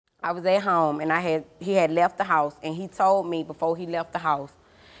I was at home, and he had left the house, and he told me before he left the house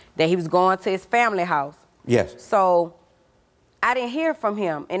that he was going to his family house. Yes. So I didn't hear from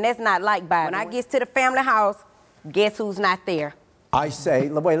him, and that's not like Bobby. When I get to the family house, guess who's not there? I say,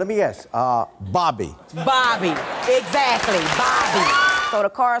 wait, let me guess. Bobby. Bobby, exactly, Bobby. So the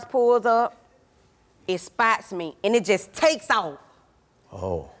car pulls up, it spots me, and it just takes off.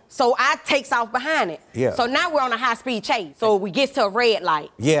 Oh. So I takes off behind it. Yeah. So now we're on a high-speed chase. So we get to a red light.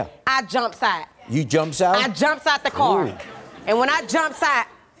 Yeah. I jumps out. You jumps out? I jumps out the car. Ooh. And when I jumps out,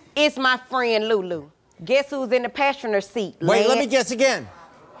 it's my friend Lulu. Guess who's in the passenger seat? Wait, Lance. let me guess again.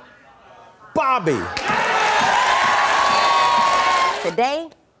 Bobby. Today,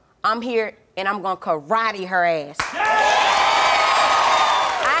 I'm here and I'm gonna karate her ass.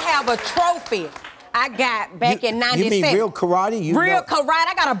 I have a trophy I got back in 97. You mean real karate? Real karate,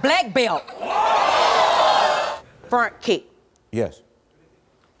 I got a black belt. Front kick. Yes.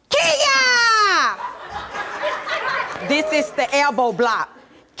 Kia! This is the elbow block.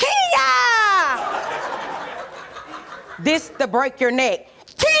 Kia! This the break your neck.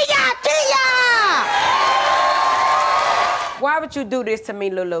 Kia! Kia! Why would you do this to me,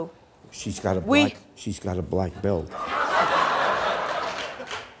 Lulu? She's got a black belt.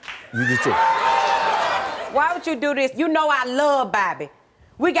 You did too. Why would you do this? You know I love Bobby.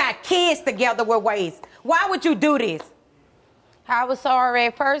 We got kids together with Waze. Why would you do this? I was sorry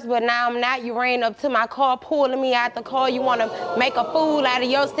at first, but now I'm not. You ran up to my car, pulling me out the car. You want to make a fool out of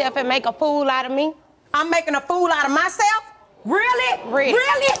yourself and make a fool out of me? I'm making a fool out of myself? Really? Really?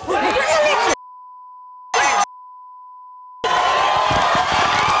 Really? Really?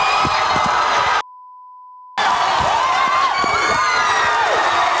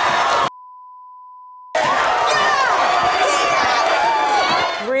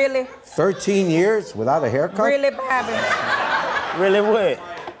 13 years without a haircut? Really, Bobby? Really what?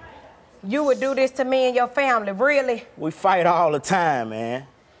 You would do this to me and your family, really? We fight all the time, man.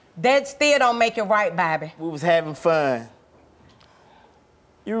 That still don't make it right, Bobby. We was having fun.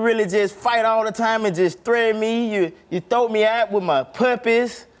 You really just fight all the time and just threaten me. You throw me out with my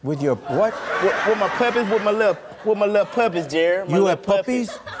puppies. With your what? With my puppies, with my little puppies, Jerry. You have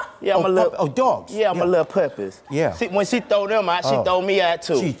puppies? Yeah, I'm a little. Oh, dogs. Yeah, I'm a little puppies. Yeah. See, when she throw them out, she throw me out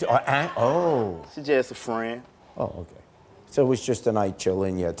too. She's just a friend. Oh, okay. So it was just a night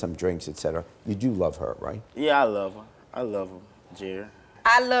chilling, you had some drinks, etc. You do love her, right? Yeah, I love her. I love her, Jerry.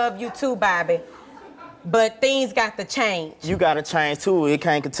 I love you too, Bobby. But things got to change. You gotta change too. It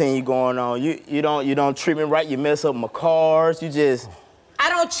can't continue going on. You don't treat me right. You mess up my cars. You just. I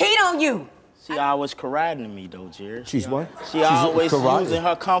don't cheat on you. She always karating me though, Jerry. She's what? She always using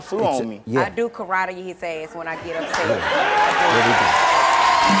her kung fu on me. Yeah. I do karate his ass when I get upset.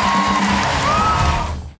 Yeah.